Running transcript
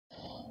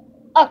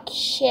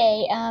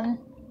Okay, I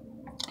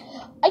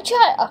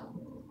tried.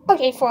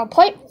 Okay, for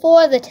point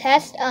for the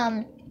test,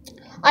 I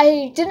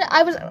didn't.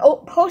 I was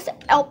supposed to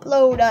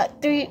upload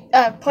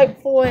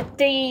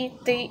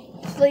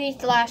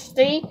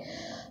 3.4.3.3/3,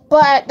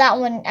 but that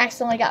one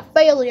accidentally got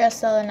failure,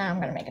 so now I'm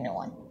gonna make a new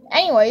one.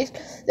 Anyways,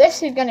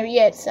 this is gonna be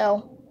it.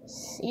 So,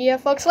 see you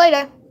folks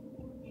later.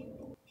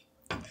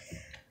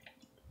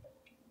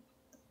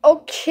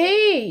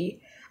 Okay,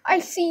 I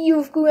see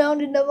you've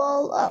grounded them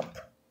all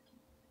up.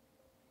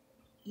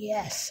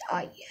 Yes,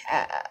 I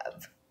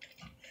have.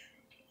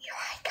 You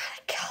ain't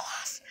gonna kill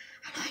us,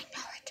 and I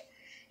know it.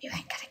 You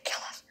ain't gonna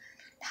kill us.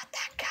 Not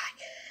that guy.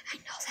 I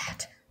know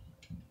that.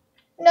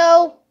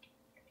 No,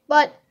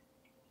 but...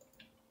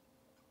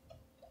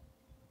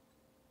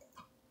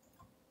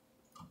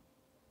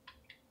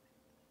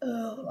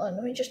 hold on,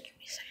 let me just give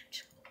me a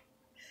second.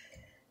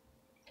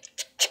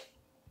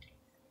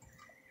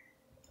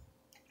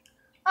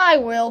 I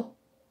will.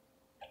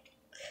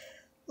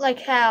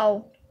 Like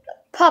how the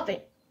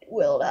puppet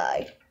will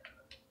die.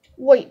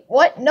 Wait,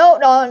 what? No,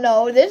 no,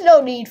 no. There's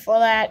no need for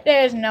that.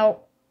 There's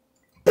no...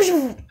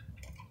 I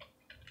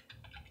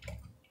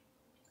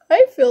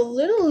feel a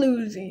little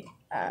loosey.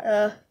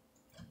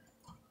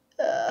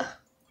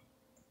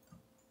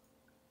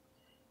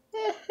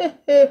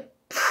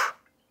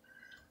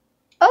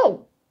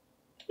 Oh,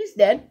 he's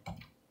dead.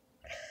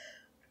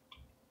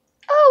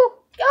 Oh,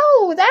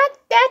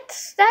 that's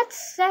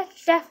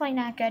definitely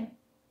not good.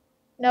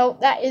 No,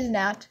 that is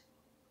not.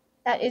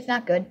 That is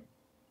not good.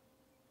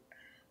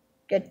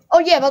 Good. Oh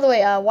yeah, by the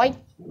way,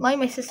 why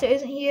my sister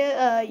isn't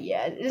here?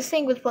 Yeah, this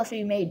thing was supposed to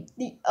be made,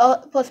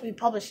 supposed to be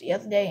published the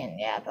other day, and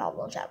yeah,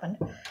 problems happened,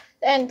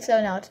 and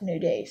so now it's a new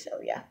day.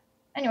 So yeah.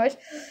 Anyways,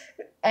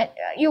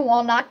 you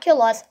will not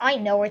kill us. I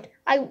know it.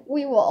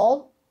 We will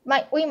all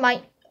we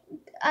might.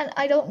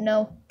 I don't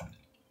know.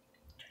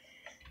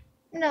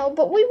 No,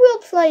 but we will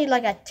play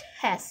like a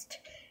test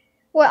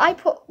where I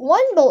put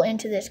one bullet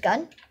into this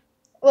gun.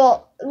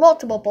 Well,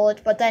 multiple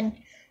bullets, but then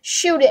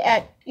shoot it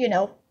at,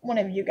 one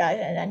of you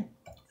guys, and then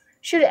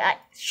shoot it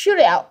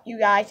out, you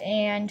guys,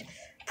 and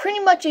pretty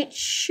much it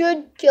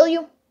should kill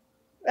you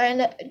right in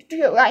the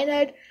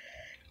head.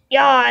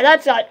 Yeah,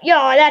 that's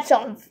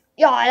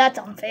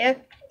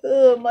unfair.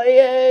 Oh, my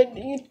head,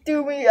 you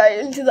threw me right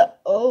into the...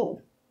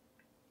 Oh,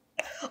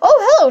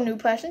 hello, new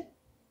person.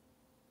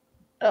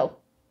 Oh,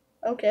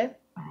 okay.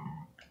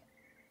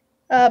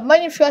 My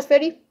name's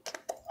Frostbetty.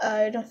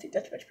 I don't think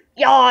that's much.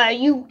 Yeah,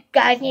 you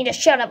guys need to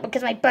shut up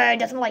because my bird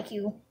doesn't like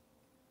you.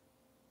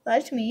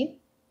 That's mean.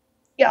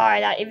 Yeah,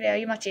 that it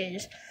very much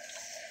is.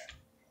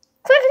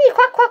 Clickety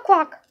quack quack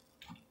quack.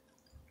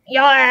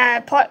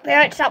 Yeah,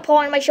 parrot, stop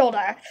pulling on my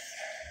shoulder.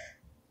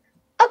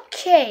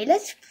 Okay,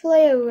 let's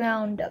play a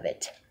round of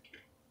it.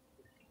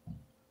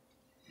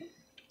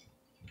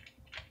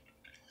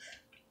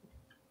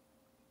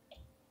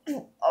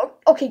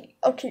 Okay,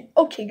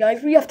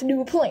 guys, we have to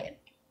do a plan.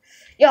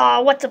 Yeah,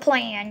 what's the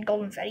plan,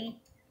 Golden Freddy?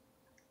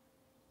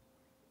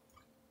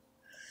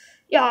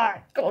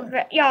 Yeah,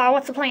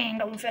 what's the plan,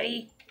 Golden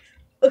Freddy?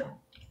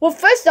 Well,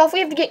 first off, we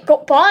have to get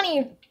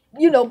Bonnie,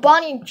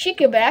 Bonnie and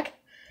Chica back.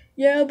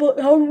 Yeah, but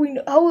how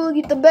will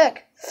we get them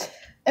back?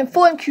 And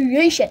form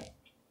Creation.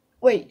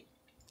 Wait,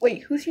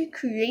 who's your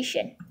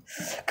Creation?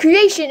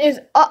 Creation is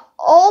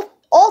all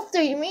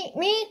three,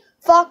 me,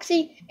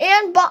 Foxy,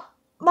 and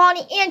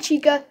Bonnie and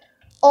Chica,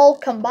 all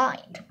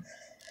combined.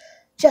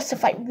 Just to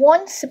fight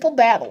one simple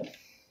battle.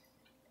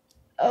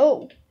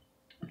 Oh.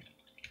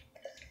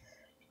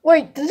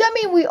 Wait, does that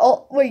mean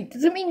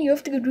you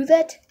have to go do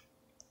that?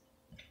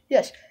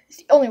 Yes, it's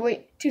the only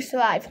way to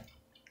survive.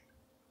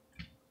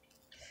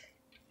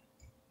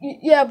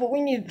 Yeah, but we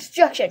need a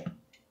distraction.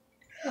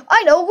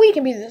 I know, we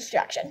can be the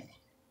distraction.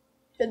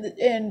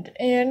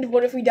 And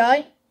what if we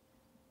die?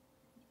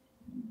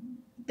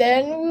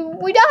 Then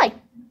we die.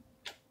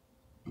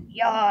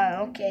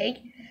 Yeah,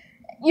 okay.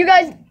 You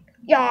guys,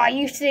 yeah,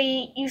 you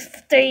three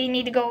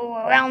need to go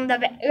around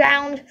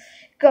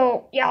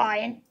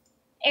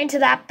into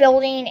that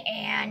building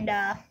and,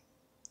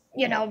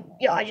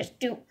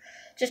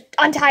 just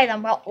untie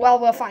them while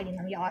we're fighting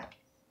them, yeah.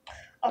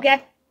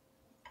 Okay?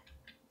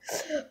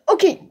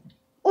 Okay,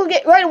 we'll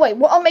get right away.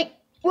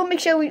 We'll make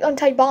sure we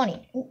untie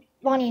Bonnie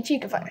and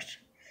Chica first.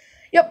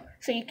 Yep,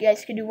 so you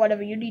guys can do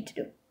whatever you need to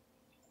do.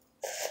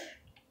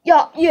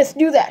 Yeah, yes,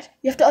 do that.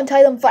 You have to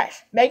untie them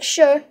first. Make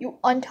sure you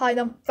untie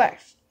them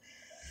first.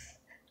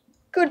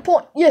 Good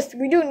point. Yes,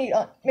 we do need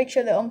to make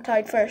sure they're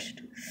untied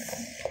first.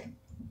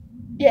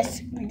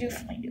 Yes, we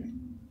definitely do.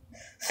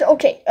 So,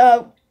 okay,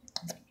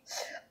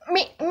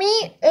 me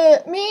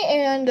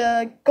and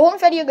Golden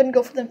Freddy are gonna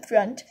go for the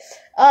front.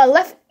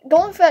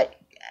 Golden Freddy,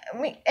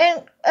 me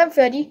and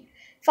Freddy.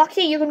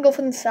 Foxy, you're gonna go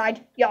for the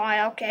side.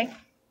 Yeah, okay.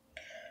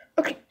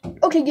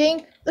 Okay,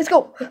 gang, let's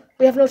go.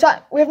 We have no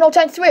time. We have no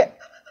time to swear.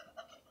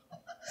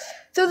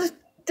 Through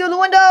the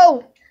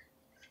window.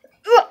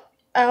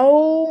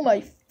 Ow,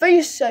 my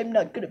face. I'm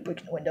not good at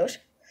breaking the windows.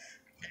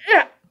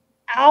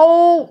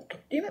 Ow.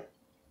 Damn it.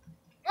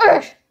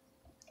 Hold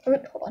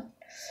on.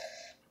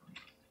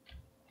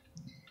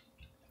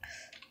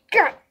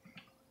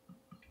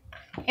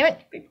 Damn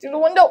it. Break through the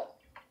window.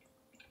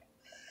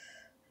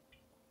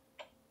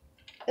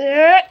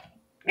 Yeah.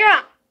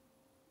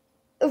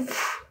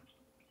 Oof.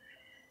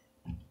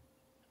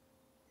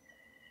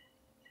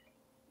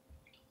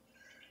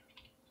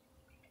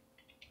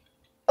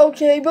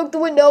 Okay, broke the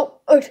window.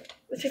 Okay,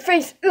 what's your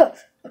face? Ugh.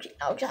 Okay,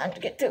 now time to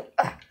get through.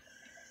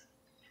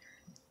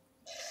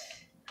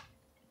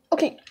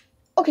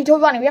 Okay,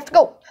 Giovanni, we have to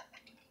go.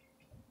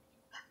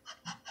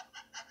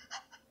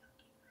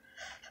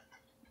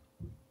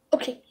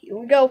 Okay, here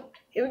we go.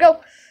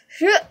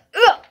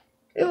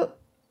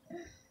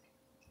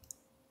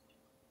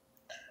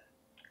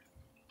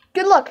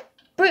 Good luck.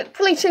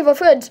 Please save our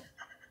friends.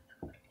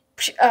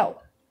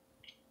 Ow.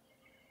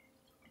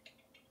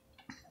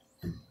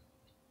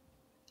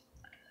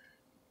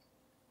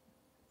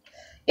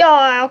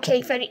 Yeah,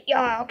 okay, Freddy.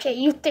 Yeah, okay.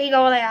 You stay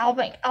go there.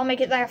 I'll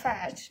make it there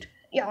fast.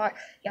 Yeah.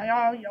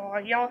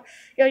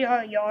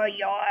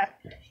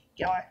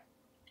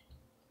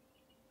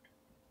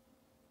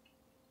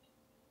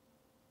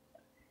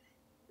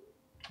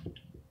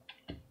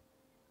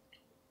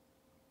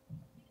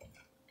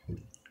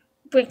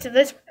 Break to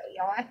this window,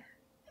 yeah.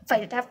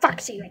 Fight that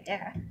Foxy right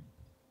there.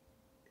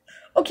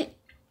 Okay,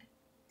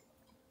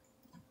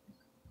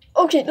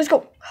 let's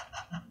go.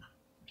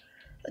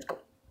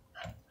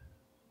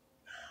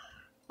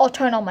 I'll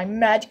turn on my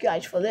magic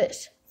eyes for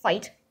this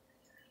fight.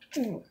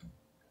 Come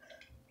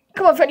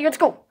on, Freddy, let's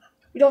go.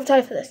 We don't have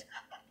time for this.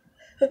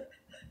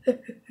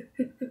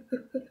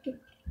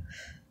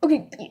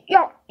 Okay,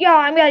 yeah,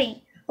 I'm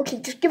ready. Okay,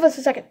 just give us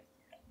a second.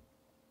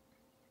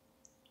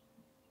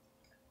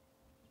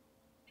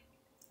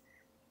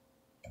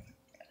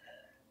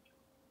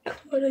 Come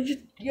on, I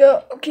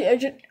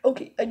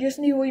just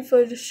need to wait for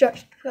the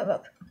distraction to come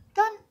up.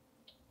 Done.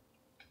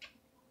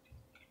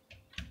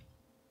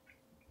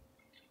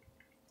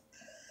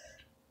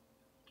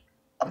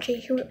 Okay,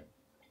 here we go.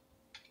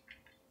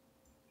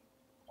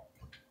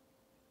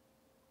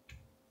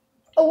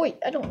 Oh wait,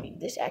 I don't need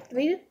this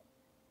activated.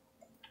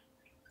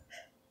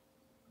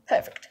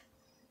 Perfect.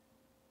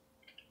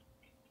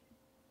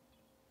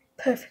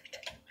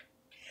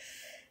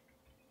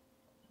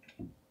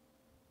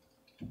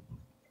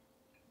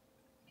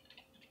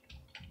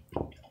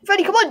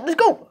 Freddy, come on, let's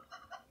go.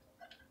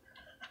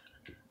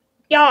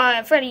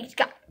 Yeah, Freddy,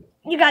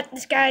 you got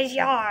this, guys.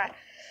 Yeah.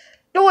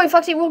 Don't worry,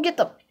 Foxy, we'll get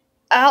them.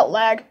 Out,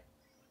 lag.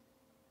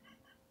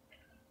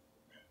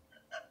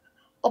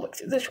 I'll look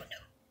through this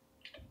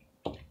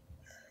window.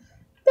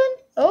 Done.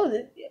 Oh,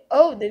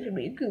 there's gonna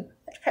be a goop.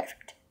 That's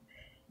perfect.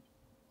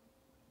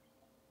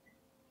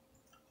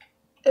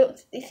 Oh,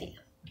 they see,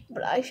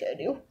 but I sure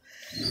do.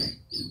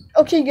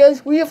 Okay,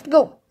 guys, we have to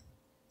go.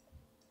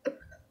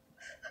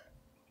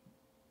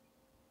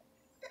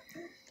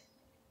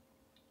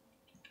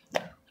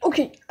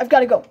 Okay, I've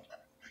got to go.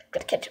 I've got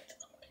to catch up to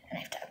them, and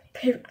I have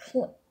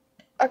to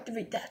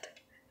activate that.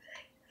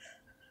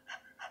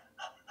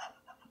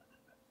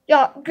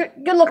 Yeah,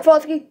 good luck,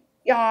 Foxy.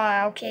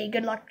 Yeah, okay,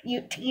 good luck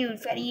to you,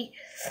 Freddy.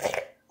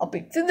 I'll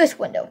break through this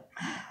window.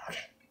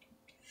 Okay.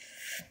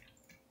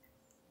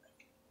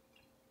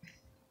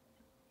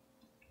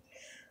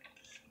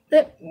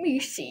 Let me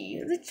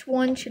see. Which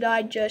one should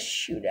I just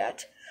shoot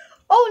at?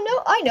 Oh,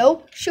 no, I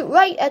know. Shoot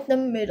right at the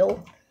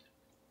middle.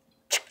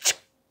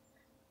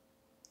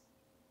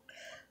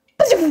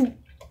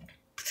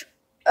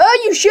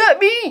 Oh, you shot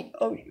me!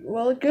 Oh,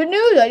 well, good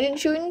news. I didn't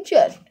shoot in the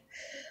chest.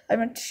 I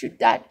meant to shoot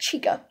that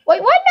chica.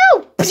 Wait, what?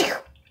 No!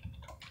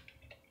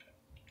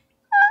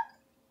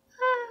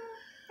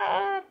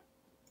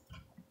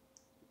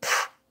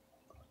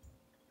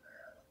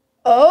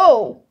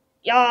 Oh,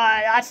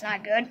 yeah, that's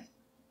not good.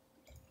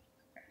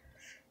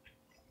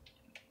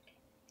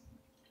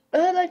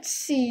 Let's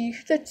see.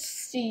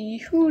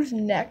 Who's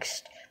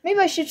next? Maybe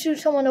I should shoot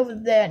someone over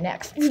there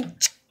next.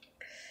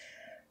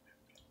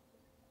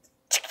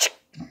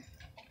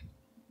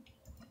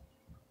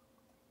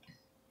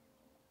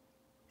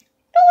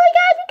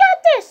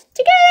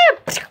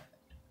 Together!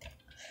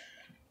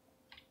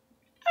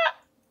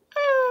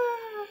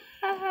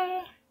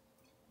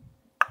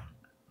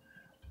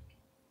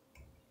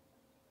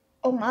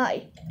 Oh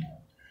my!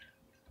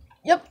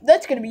 Yep,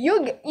 that's gonna be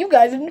you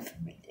guys in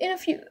a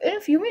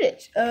few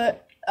minutes. I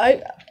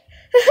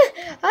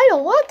I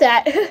don't want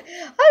that.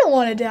 I don't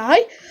want to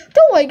die.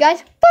 Don't worry,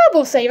 guys. Bob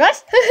will save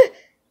us.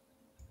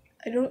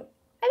 I don't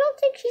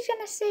think he's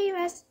gonna save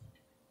us.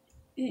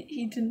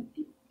 He didn't.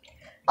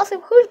 Also,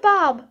 who's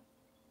Bob?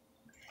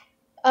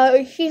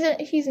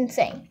 He's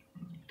insane.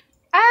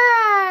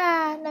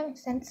 Ah, that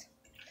makes sense.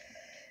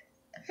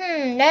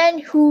 Then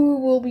who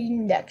will be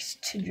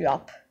next to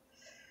drop?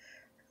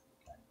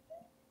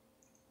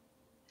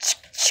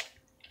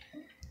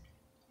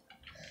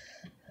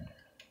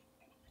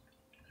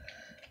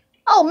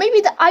 Oh, maybe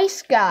the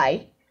ice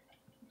guy.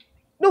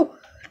 No,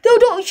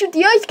 don't shoot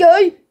the ice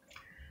guy.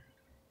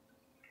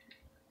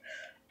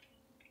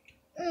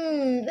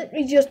 Let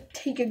me just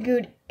take a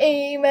good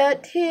aim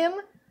at him.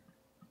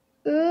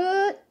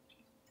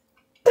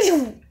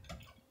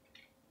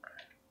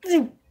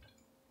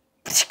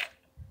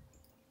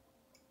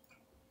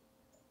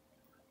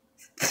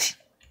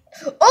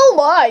 Oh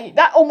my!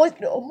 That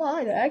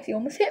actually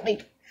almost hit me.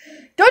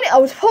 Darn it! I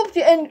was hoping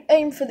to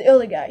aim for the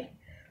other guy.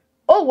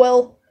 Oh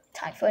well.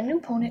 Time for a new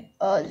opponent.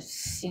 Let's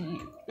see.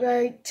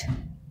 Right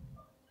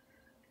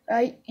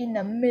in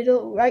the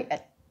middle. Right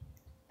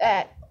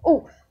at.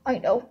 Oh, I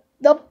know.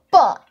 The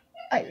bot.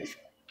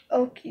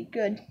 Okay,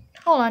 good.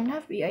 Hold on,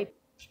 have me.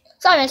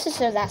 Sorry, my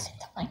sister's asking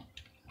something.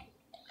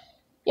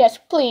 Yes,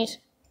 please.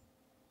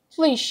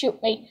 Please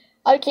shoot me.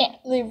 I can't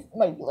live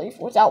my life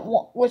without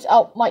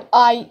my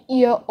eye,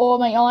 ear, or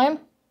my arm.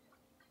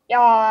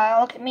 Yeah,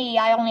 look at me.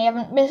 I only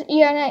haven't missed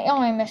ear and I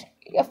only missed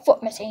a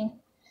foot missing.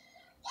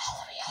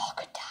 Well, we all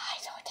could die,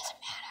 so it doesn't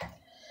matter.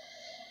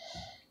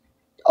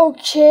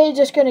 Okay,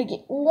 just gonna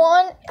get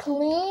one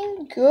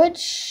clean, good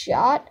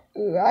shot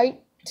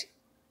right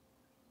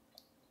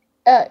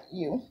at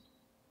you.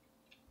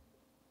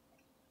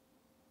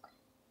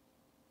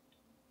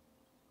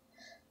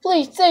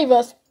 Please save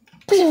us.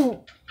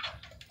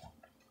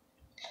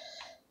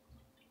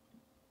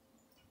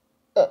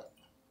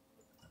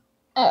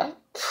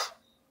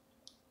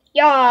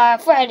 Yeah,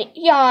 Freddy.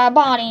 Yeah,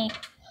 Bonnie.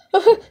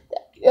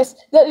 Yes,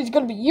 that is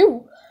gonna be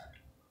you.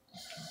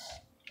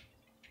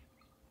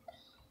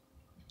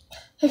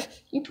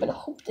 You better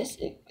hope this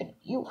is gonna be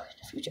you in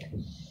the future.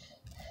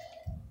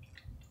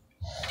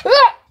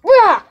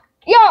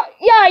 Yeah,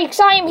 yikes!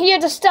 I am here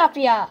to stop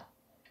ya.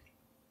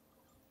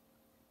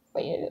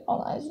 Wait,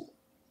 hold on.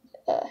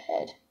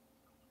 Head.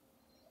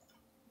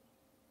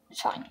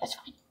 It's fine. That's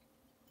fine.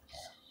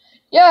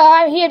 Yeah,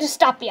 I'm here to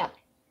stop ya.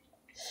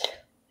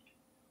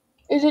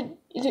 Is it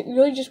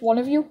really just one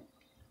of you?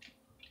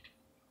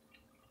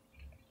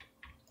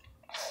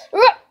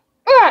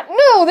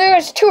 No,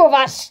 there's two of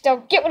us. So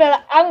get rid of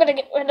that. I'm gonna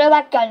get rid of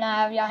that gun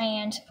out of your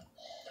hand.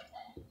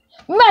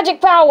 Magic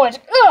powers.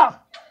 Ugh.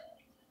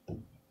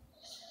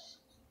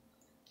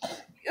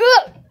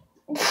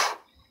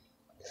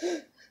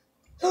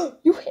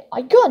 You hit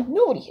my gun.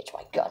 Nobody hits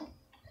my gun.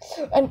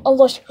 And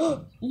unless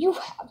you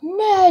have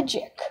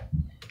magic.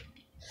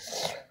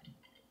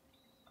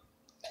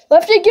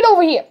 Lefty, get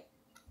over here.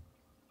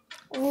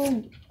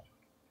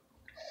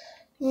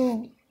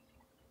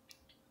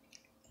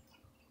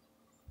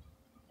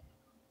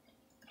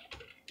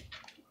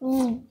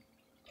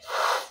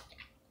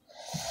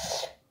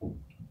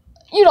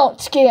 You don't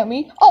scare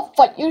me. I'll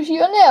fight you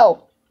here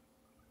now.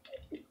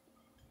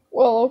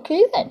 Well,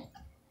 okay then.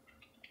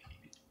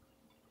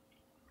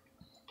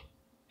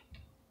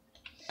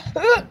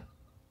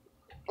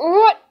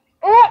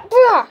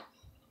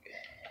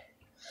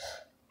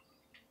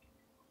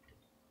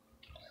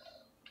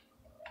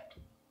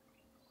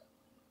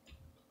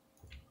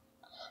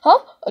 Huh?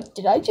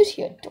 Did I just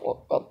hear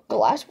a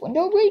glass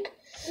window break?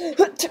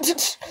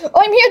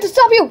 I'm here to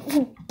stop you!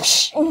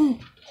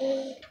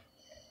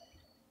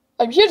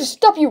 I'm here to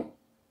stop you!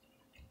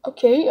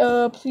 Okay,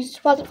 please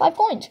deposit 5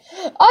 coins.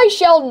 I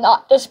shall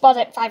not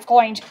deposit 5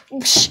 coins.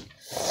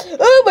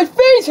 Oh, my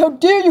face! How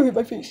dare you hit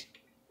my face?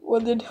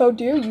 Well, then how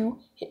dare you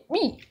hit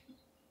me?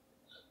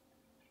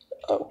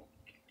 Oh.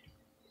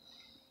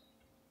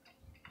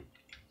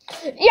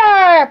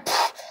 Yeah!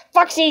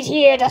 Foxy's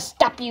here to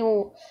stop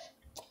you!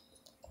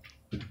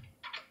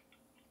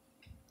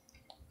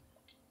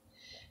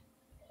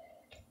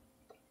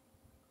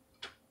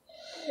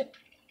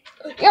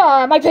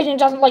 Yeah, my pigeon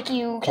doesn't like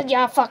you because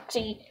you're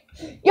Foxy.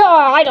 Yeah,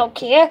 I don't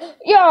care.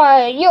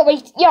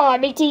 Yeah,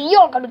 matey,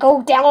 you're gonna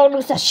go down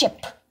with the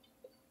ship.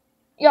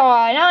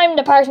 Yeah, and I'm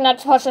the person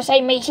that's supposed to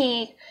say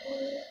matey.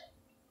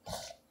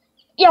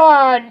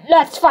 Yeah,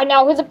 let's find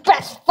out who the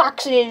best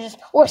fox is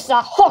with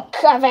the hook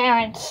of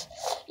errands.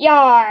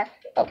 Yeah.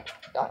 Oh,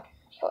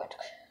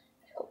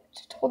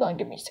 hold on,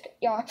 give me a second.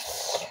 Yeah.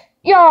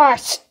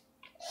 Yes.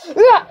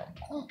 Yeah.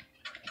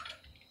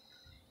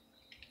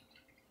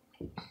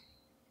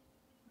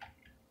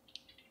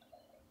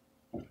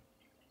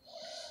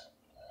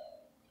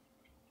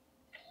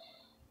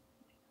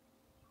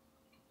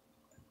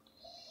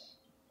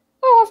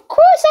 Oh, of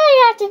course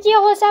I have to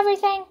deal with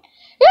everything.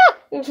 Yeah.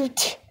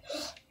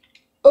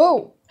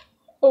 Oh,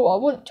 I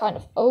wasn't trying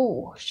to.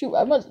 Oh, shoot,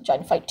 I wasn't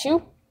trying to fight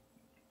too.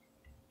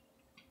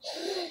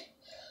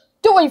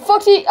 Don't worry,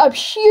 Foxy, I'm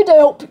here to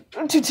help.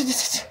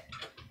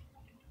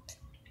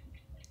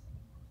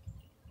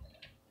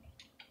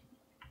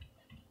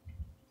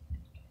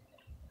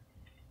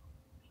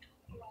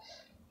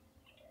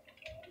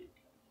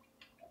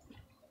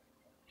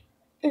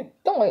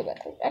 Don't worry about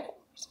that.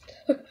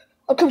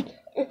 I'm coming.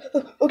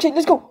 Okay,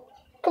 let's go.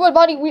 Come on,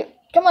 buddy.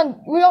 Come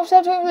on. We don't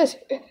have time for this.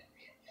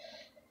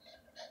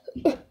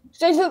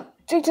 Stay to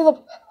the.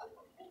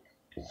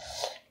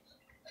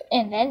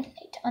 And then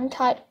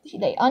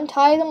they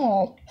untie them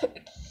all.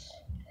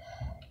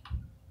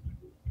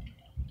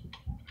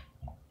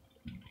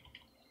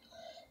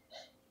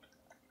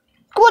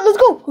 Come on, let's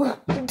go.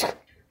 Come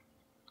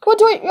on,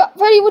 Joy. Yeah,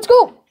 Freddy, let's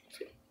go.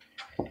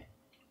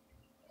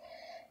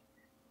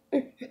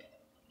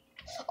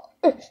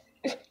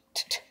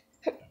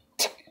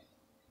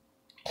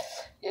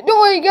 Don't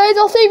worry, guys.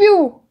 I'll save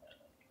you.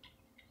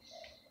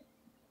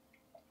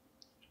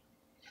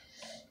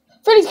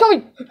 Freddy's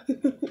coming.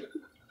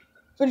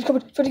 Freddy's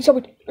coming. Freddy's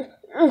coming.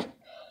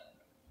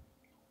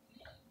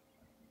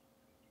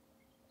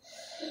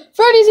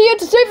 Freddy's here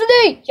to save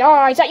the day. Yeah,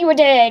 I thought you were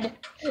dead.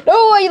 No,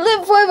 I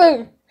live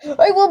forever.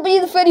 I will be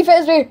the Freddy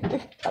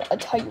Fazbear. I'll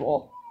tie you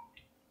all.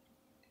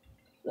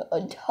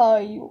 Untie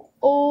you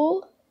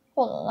all.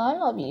 Hold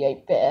on, I'll be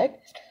right back.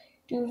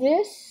 Do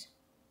this.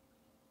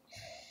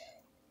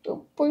 The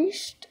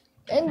burst.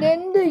 And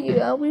then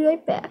I'll be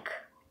right back.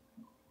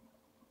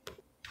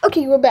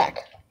 Okay, we're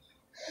back.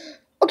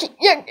 Okay,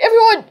 yeah,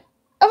 everyone,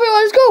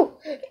 let's go.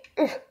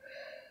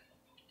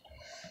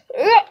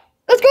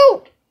 Let's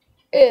go.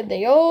 And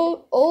they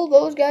all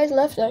those guys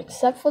left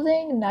except for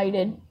the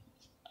Ignited.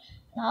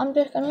 Now I'm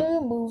just gonna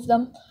remove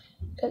them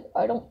because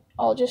I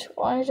want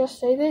to just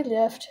say they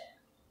left.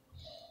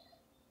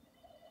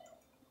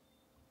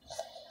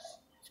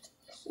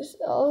 This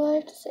is all I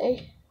have to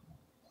say.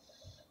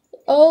 They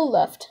all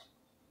left.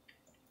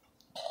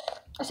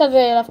 Except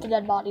they left the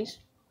dead bodies.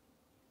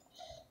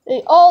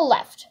 They all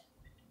left.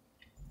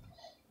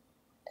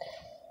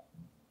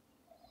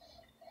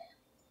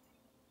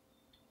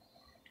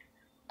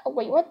 Oh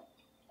wait, what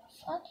the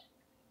fuck?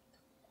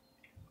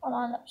 Hold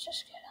on, let's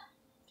just get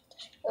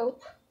this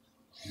rope.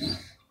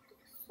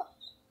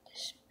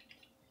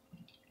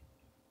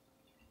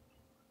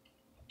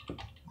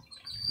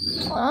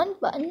 Hold on,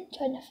 button,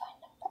 trying to find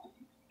the button.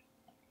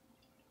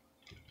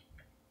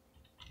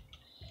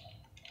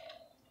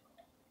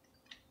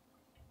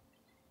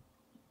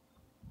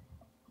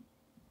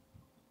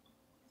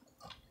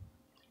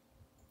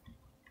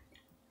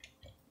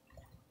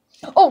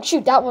 Oh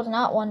shoot, that was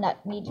not one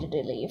that needed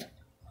to leave.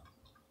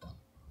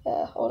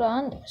 Hold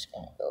on, I'm just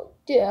gonna go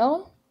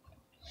down.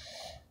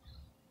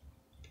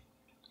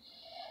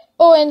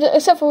 Oh, and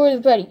except for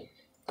Wizard Freddy.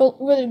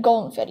 Wizard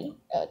Golden Freddy.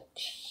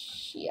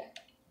 Yeah.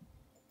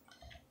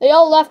 They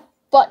all left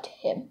but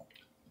him.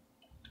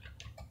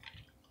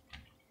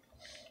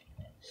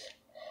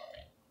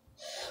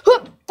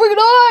 Bring it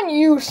on,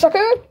 you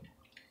sucker!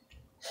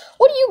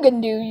 What are you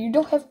gonna do? You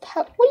don't have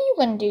power. What are you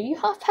gonna do? You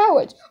have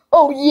powers.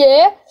 Oh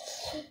yeah?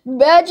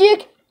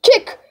 Magic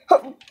kick!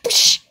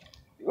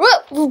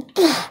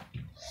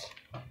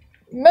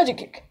 Magic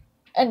kick.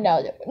 And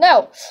now,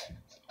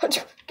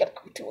 gotta go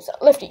to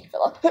that lefty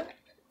fella.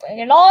 Bring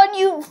it on,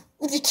 you!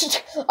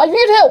 I'm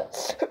here to help.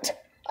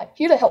 I'm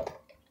here to help.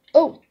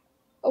 Oh,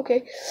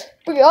 okay.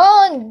 Bring it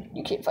on.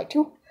 You can't fight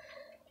too.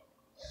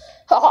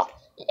 Haha.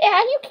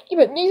 Yeah, you can,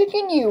 but neither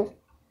can you.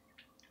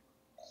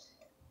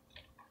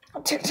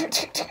 Was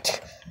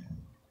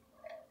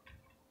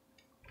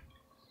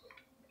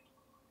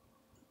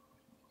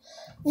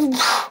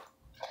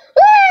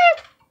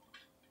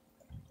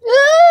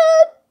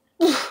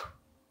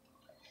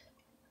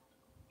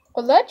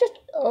that just...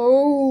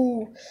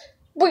 Oh.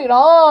 Bring it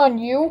on,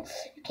 you.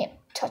 You can't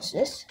touch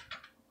this.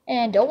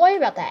 And don't worry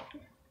about that.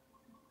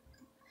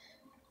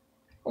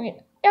 Oh, yeah,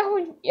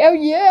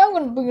 I'm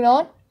gonna bring it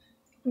on.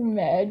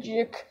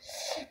 Magic.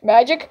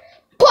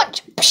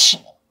 Punch.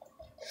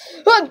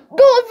 Golden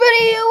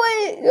Freddy,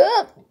 away.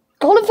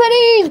 Golden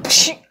Freddy.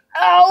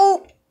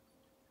 Ow.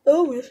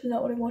 Oh, this is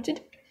not what I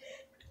wanted.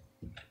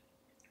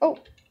 Oh,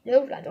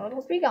 no, that dog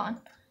must be gone.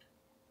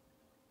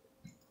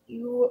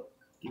 You,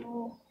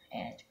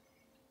 and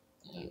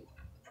you.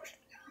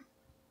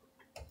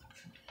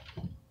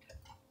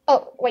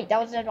 Oh, wait,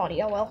 that was a dead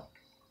body. Oh, well.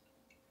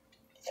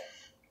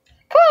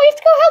 Come on, we have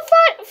to go help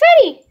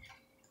Freddy.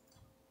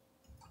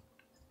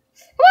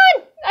 Come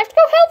on, I have to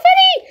go help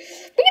Freddy.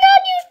 Bring it on,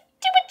 you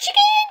stupid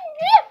chicken.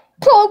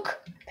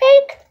 Poke.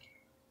 Pig.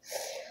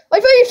 My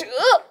face.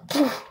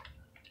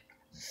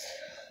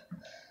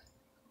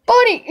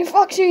 Bonnie,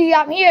 Foxy,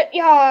 I'm here.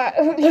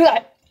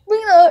 Yeah.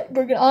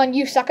 Bring it on,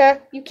 you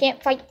sucker. You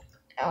can't fight.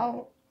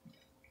 Oh.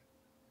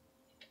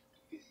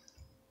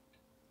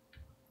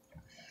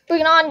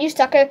 Bring it on, you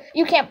sucker.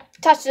 You can't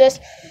touch this.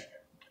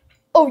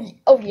 Oh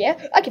yeah.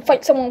 I can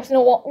fight someone with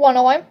no one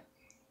arm.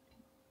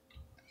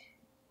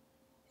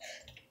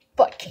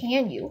 But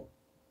can you?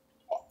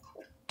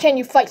 Can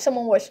you fight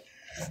someone with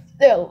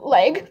their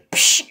leg?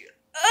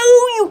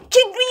 Oh, you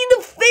kicked me in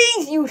the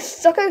face, you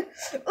sucker.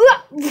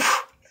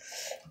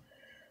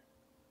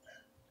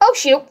 Oh,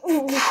 shoot.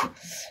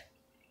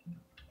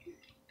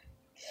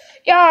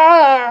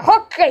 Yeah,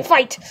 okay,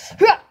 fight.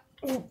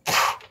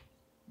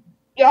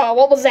 Yeah,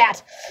 what was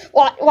that?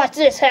 What's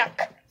this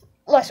hook?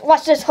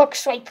 What's this hook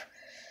swipe?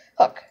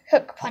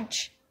 Hook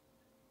punch.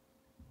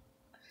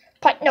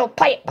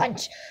 Pirate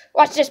punch.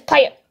 What's this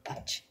pirate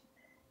punch?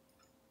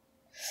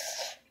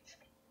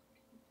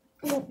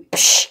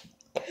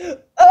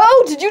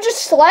 Oh, did you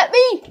just slap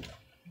me?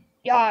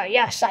 Yeah,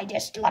 yes, I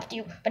just slapped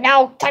you. But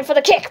now, time for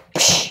the kick.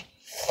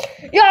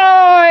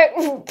 Yeah,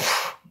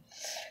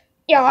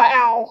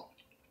 ow.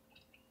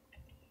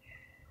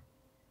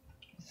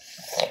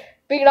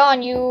 Bring it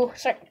on, you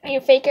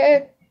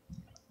faker.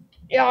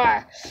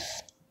 Yeah.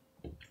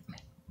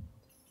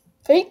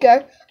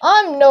 Faker?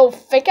 I'm no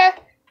faker.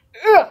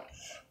 Ugh.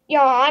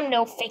 Yeah, I'm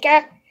no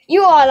faker.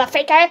 You are the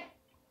faker.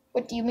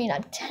 What do you mean?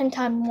 I'm 10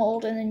 times more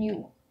older than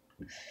you.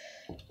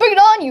 Bring it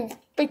on, you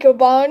faker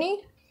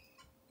Barney.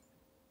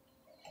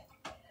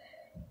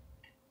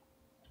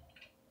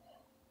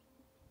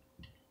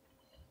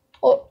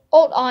 Oh,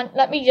 hold on.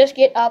 Let me just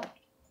get up.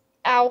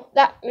 Ow,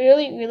 that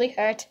really, really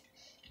hurt.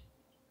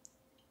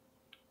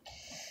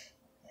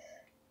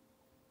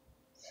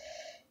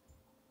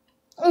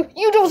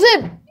 You do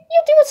it.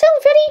 You do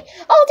it, Freddy.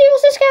 I'll deal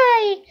with this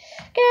guy.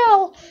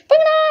 Girl,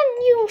 bring it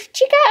on, you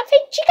chica,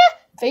 fake chica.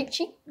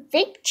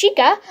 Fake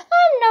chica?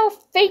 I'm no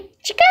fake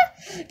chica.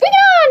 Bring it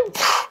on.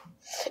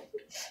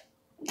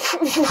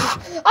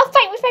 I'll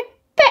fight with my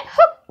pet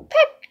hook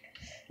peck.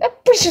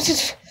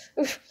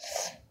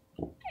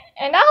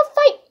 And I'll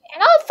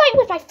fight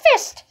with my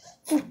fist.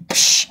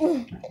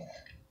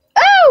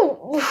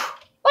 Oh,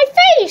 my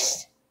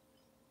face.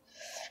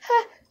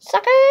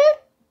 Sucker.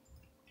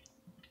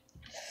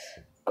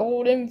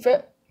 Golden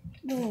Freddy.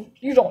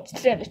 You don't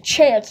stand a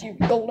chance, you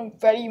Golden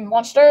Freddy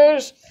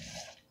monsters.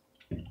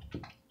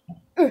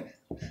 You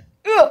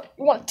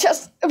want to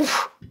test?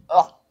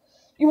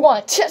 You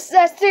want to test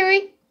that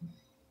theory?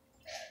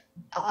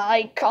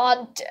 Eye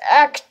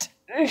contact.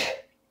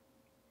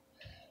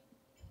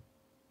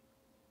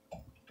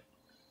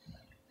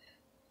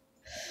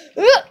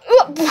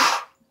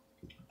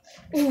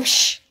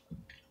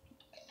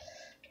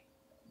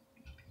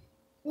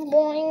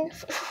 Boing.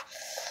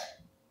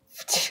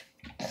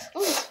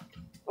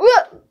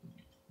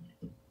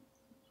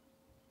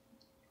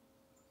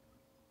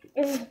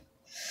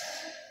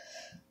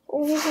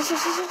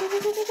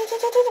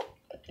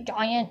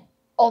 Giant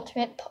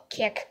ultimate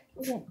kick.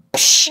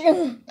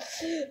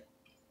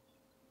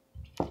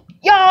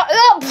 Yeah.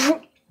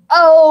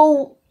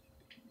 Oh.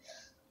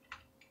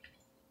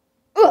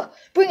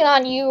 Bring it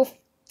on, you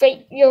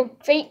fake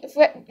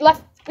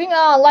left. Bring it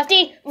on,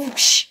 lefty.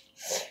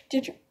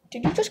 Did you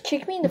just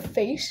kick me in the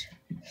face?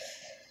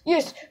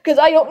 Yes, because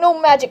I don't know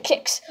magic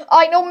kicks.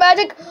 I know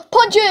magic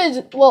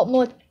punches. Well,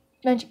 more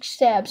magic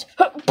stabs.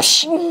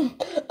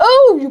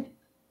 Oh,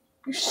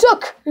 you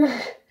suck.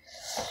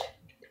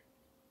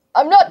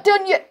 I'm not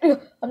done yet.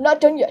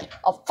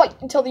 I'll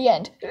fight until the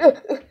end.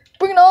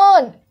 Bring it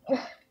on.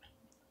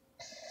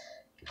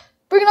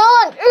 Bring it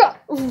on.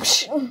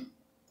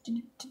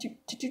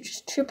 Did you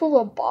just trip over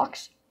a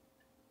box?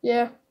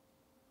 Yeah.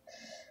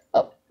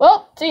 Oh,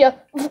 well, see ya.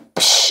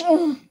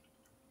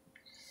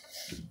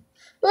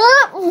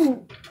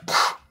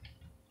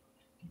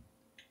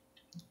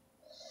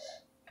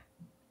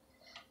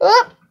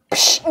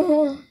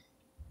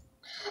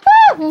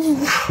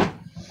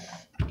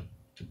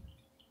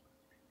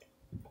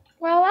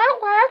 Well, that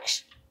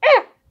works.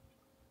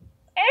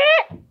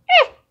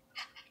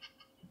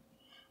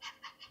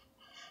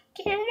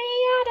 Get me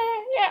out of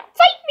here.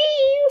 Fight me,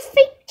 you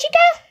fake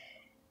chica.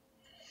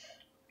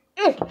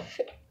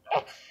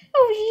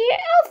 Oh yeah,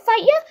 I'll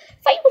fight you.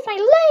 Fight with my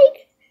leg.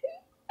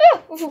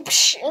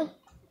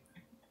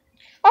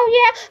 Oh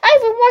yeah,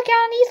 I've been working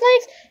on these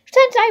legs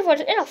since I was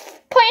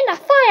put in a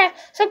fire.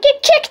 So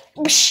get kicked.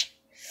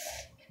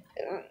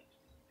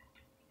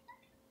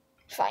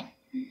 Fine.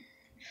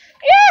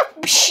 Yeah.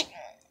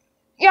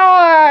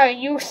 Yeah,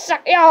 you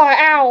suck. Yeah,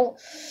 ow.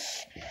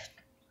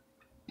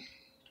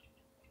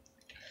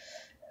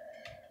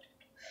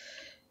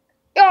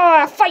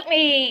 Yeah, fight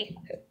me.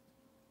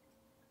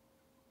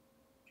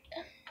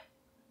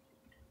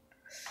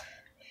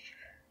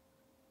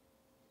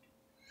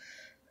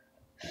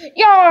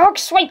 Yeah, hook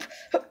swipe.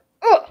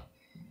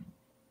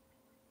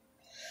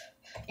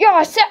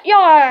 Yeah,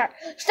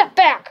 step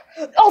back.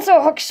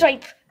 Also hook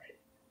swipe.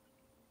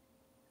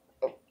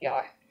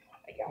 Yeah,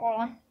 hold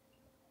on.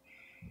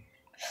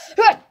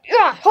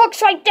 Yeah, hook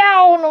swipe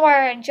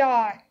downward.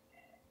 Yeah.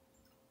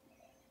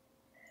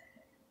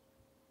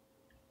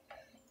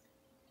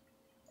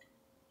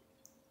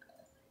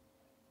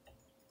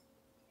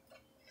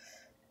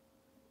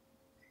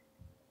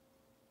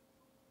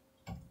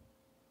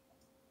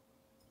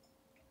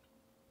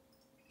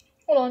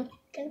 Hold on,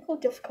 technical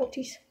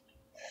difficulties.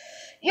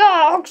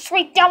 Yeah, hook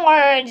swipe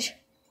downwards.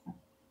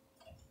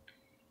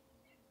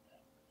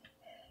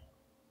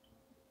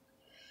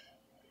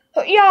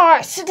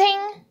 Yeah,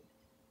 sitting.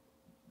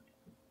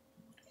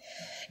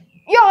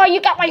 Yeah,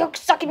 you got my hook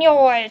stuck in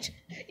yours.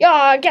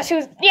 Yeah, guess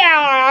who's?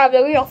 Yeah, I'm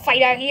the real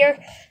fighter here.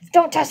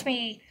 Don't test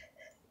me.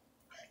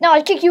 Now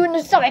I kick you in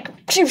the stomach.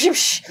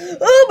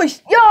 Oh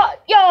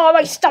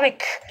my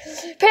stomach.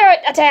 Parrot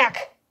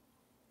attack.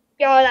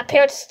 Yeah, that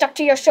parrot's stuck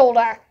to your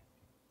shoulder.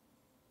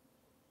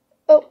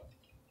 Oh.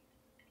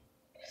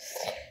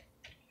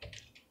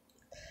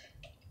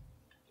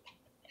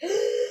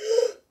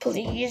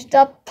 Please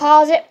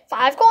deposit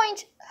 5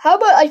 coins. How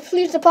about I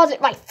please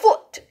deposit my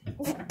foot?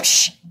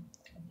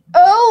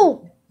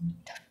 Oh!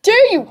 How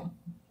dare you!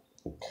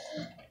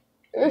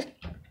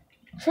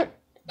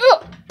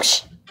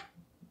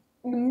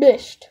 You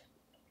missed.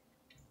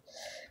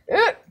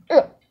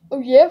 Oh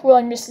yeah, well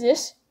I missed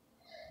this.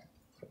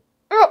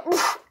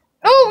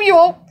 Oh, you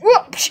won't.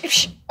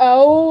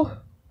 Oh,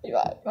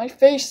 my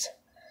face.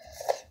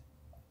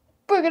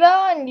 Bring it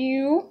on,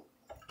 you.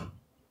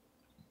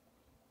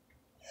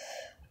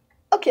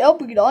 Okay, I'll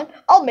bring it on.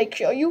 I'll make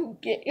sure you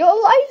get your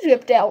eyes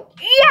ripped out.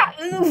 Yeah.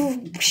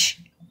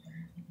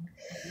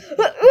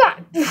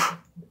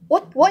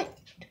 What?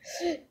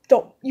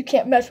 Don't. You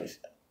can't mess with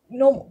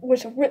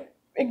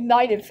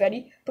ignited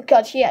Freddy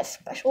because he has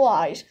special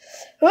eyes.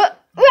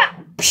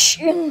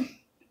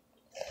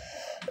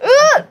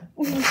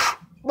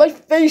 My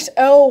face,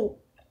 ow!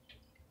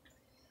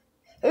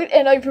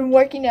 And I've been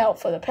working out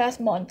for the past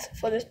month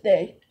for this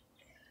day.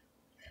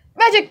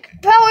 Magic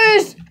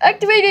powers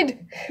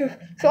activated,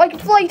 so I can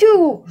fly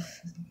too.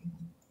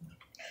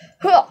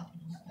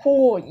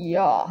 Oh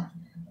yeah.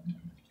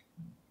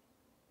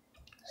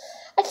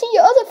 I see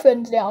your other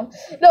friends down.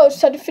 No, it's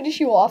time to finish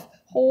you off.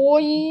 Oh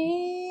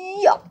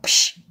yeah.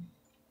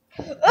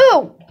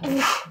 Oh.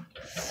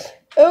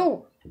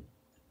 Oh.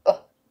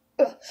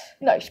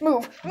 Nice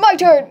move. My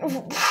turn.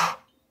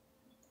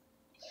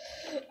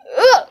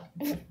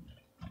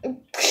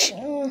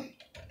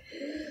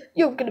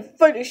 I'm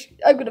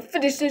gonna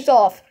finish this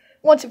off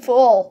once and for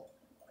all.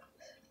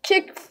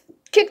 Kick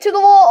to the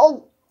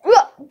wall.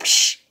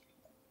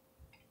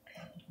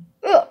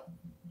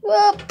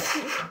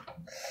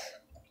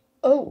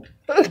 Oh.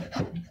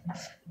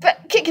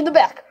 Kick in the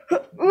back.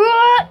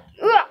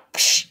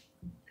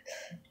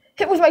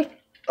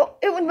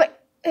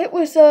 It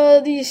was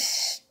these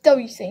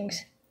stubby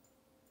things.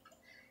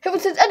 It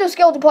was his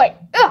endoskeleton plate.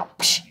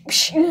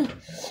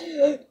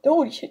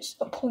 Nobody hits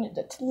an opponent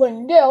that's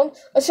laying down,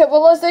 except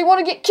unless they want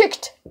to get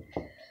kicked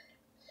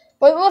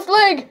by the left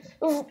leg.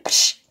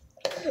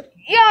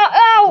 Yeah,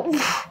 ow!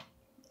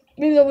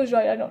 Maybe that was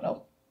right, I don't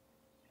know.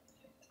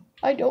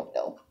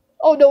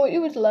 Oh no, it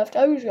was left,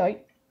 I was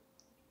right.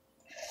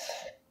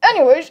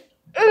 Anyways,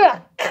 bring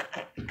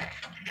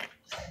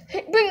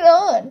it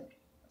on.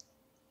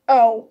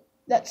 Oh,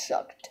 that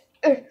sucked.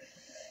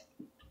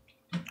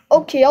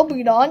 Okay, I'll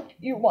bring it on.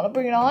 You want to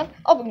bring it on?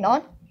 I'll bring it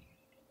on.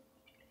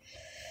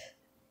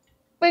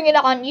 Bring it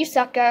on, you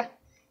sucker.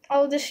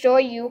 I'll destroy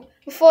you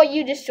before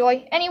you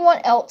destroy anyone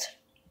else.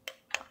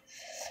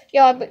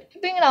 Yeah, but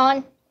bring it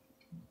on.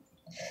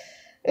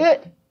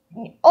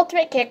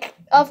 Ultimate kick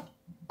of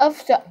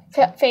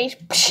face.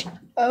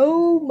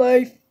 Oh,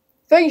 my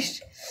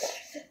face.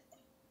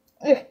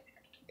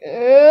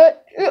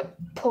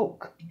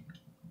 Poke.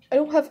 I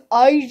don't have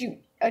eyes,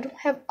 I don't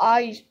have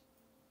eyes.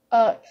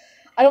 I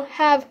don't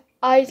have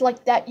eyes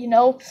like that, you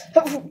know.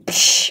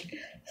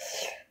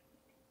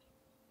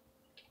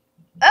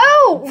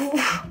 Oh!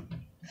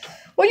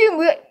 What do you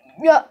mean?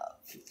 Yeah,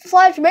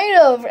 Flash made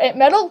of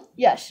metal?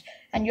 Yes.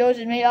 And yours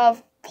is made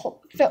of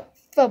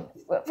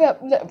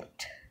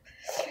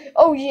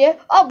oh yeah,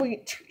 I'll bring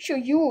it to show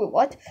you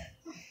what.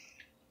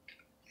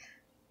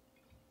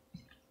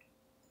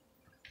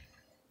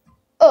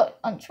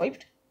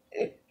 Unswiped.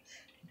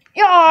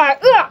 Yeah,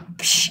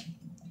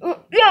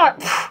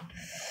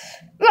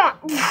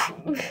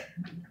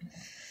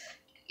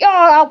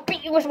 I'll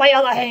beat you with my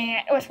other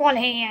hand, with one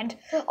hand.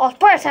 I'll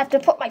first have to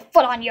put my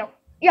foot on you.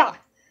 Yeah.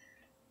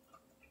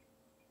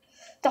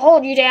 To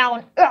hold you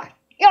down.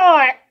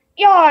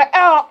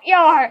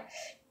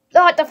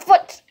 Not the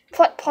foot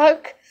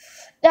poke.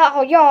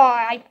 Oh,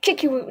 I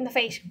kick you in the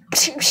face.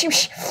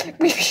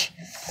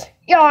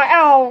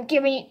 Ow,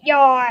 give me,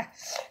 no.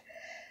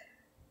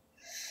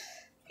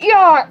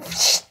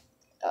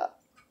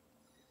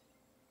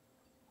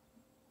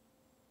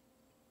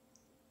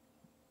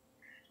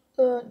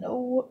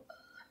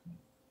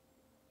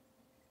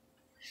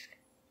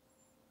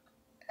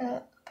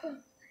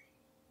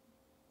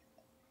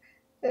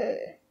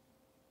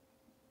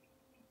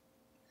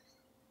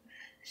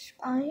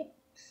 Spine.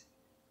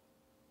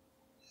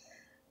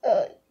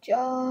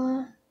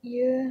 Jaw,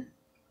 ear,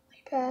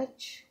 eye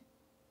patch.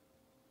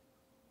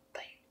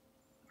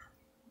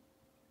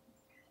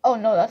 Oh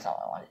no, that's not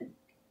what I wanted.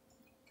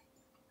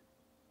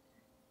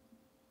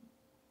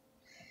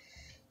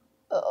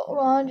 Hold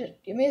on,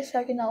 just give me a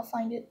second, I'll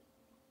find it.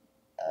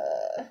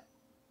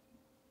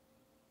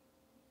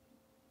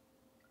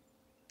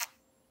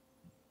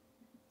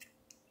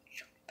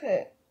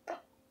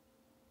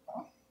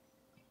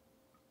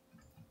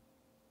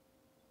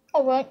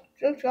 Oh, right,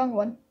 that's the wrong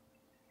one.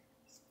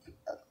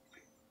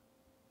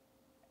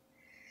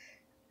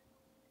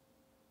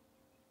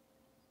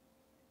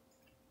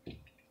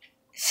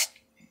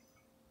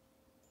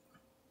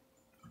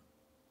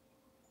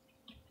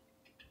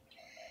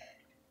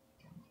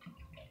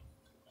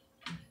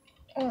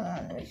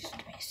 Let me just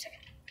give me a second.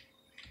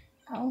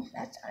 Oh,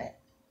 that's not it.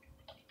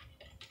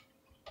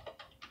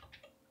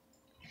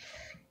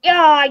 Yeah,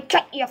 I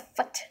cut your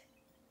foot.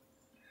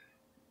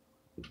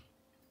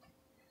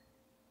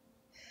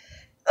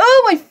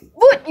 Oh, my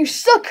foot, you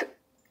suck.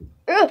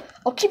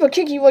 I'll keep on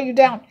kicking you while you're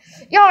down.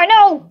 Yeah,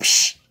 no.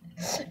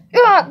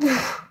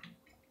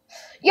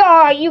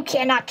 Yeah, you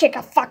cannot kick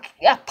a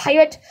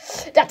pirate.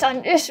 That's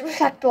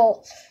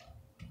disrespectful.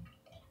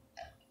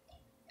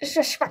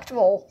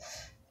 Disrespectful.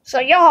 So,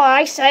 yeah,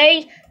 I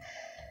say.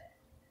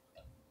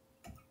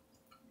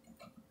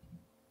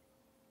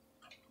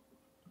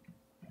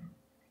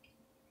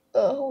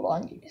 Hold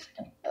on, give me a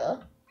second.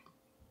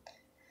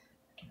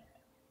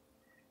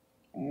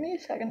 Give me a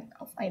second,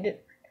 I'll find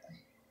it.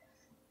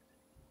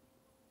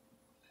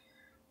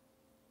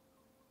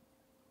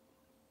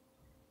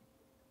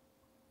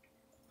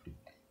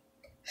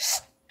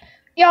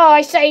 Yeah,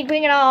 I say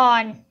bring it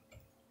on.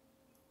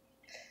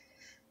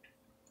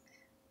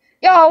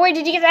 Yo, where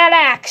did you get that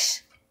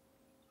axe?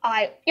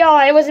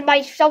 It was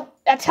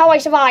that's how I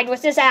survived,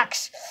 with this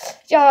axe.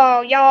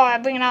 Yo,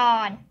 bring it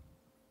on.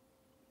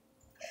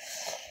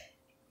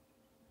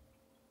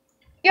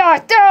 Yo,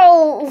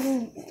 throw!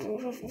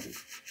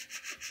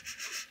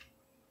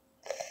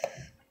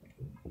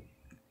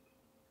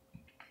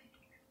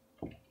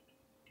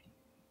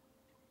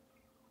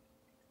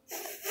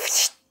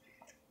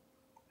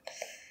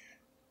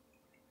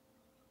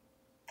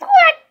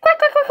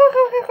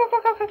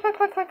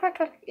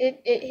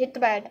 It hit the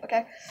bed,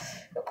 okay.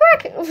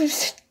 Quick!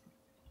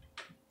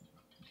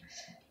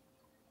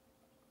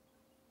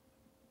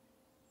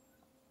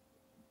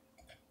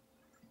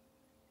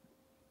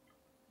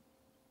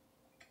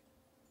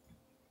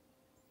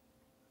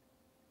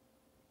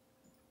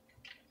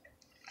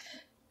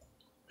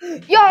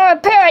 You're a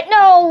parrot,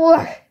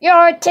 no!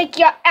 Take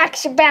your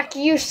axe back,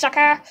 you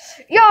sucker!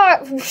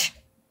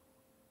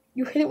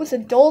 You hit it with a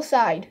dull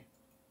side.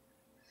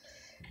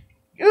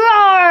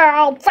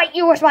 I'll fight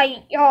you with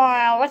my...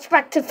 let's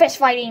back to fist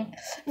fighting.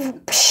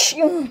 Oh!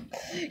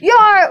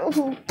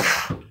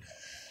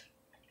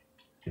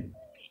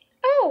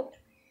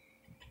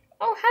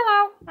 Oh,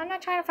 hello. I'm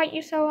not trying to fight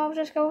you, so I'll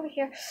just go over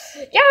here.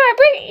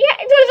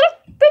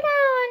 Bring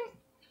on.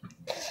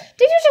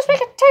 Did you just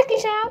make a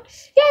turkey sound?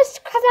 Yes,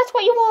 because that's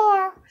what you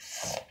are.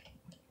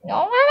 No,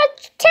 I'm a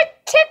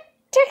tick.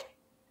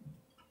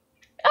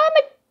 I'm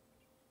a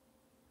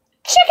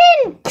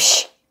chicken.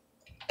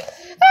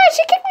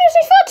 She kicked me with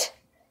my foot.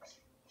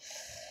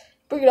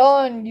 Bring it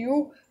on,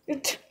 you.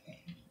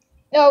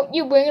 No,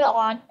 you bring it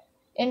on.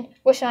 And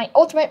with my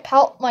ultimate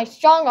pelt, my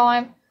strong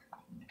arm.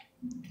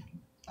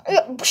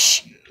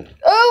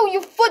 Oh,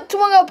 your foot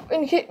swung up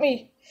and hit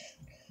me.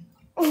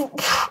 Oh,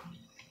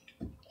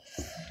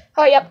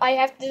 yep, I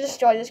have to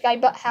destroy this guy,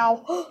 but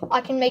how?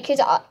 I can make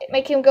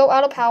him go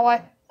out of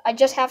power. I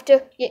just have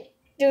to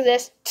do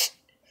this.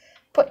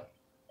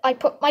 I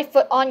put my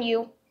foot on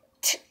you.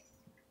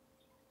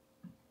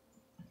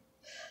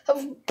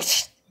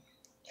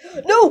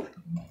 No!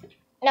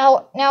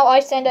 Now I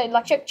send an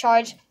electric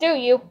charge through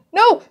you.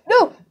 No!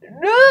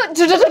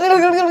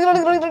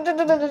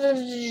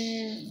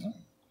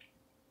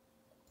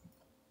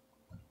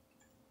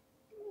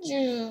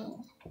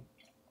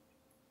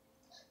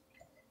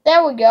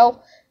 There we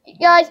go. You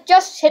guys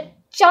just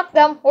shock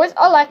them with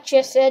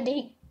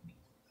electricity.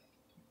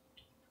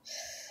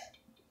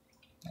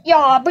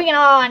 Yeah, bring it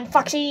on,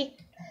 Foxy.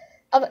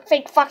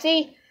 Fake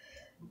Foxy.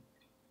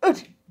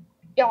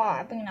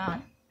 Yeah, bring it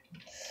on.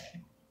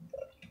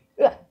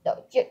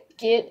 No,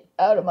 get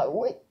out of my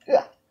way.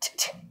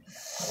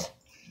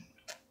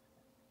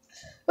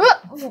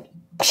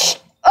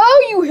 Oh,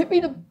 you hit me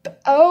to the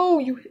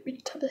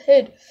top of the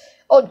head.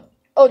 Oh,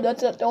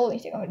 that's not the only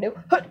thing I'm gonna do.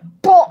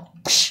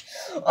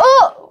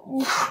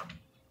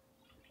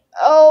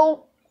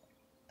 Oh,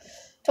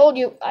 told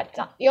you, that's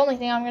not the only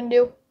thing I'm gonna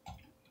do.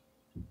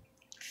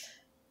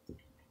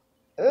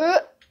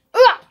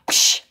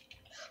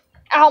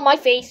 Ow, my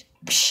face.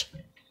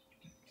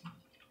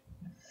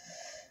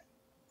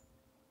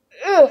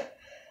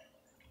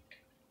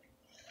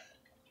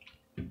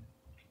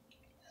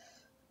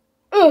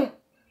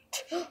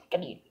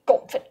 Gonna eat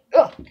goldfish.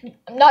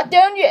 I'm not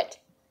done yet.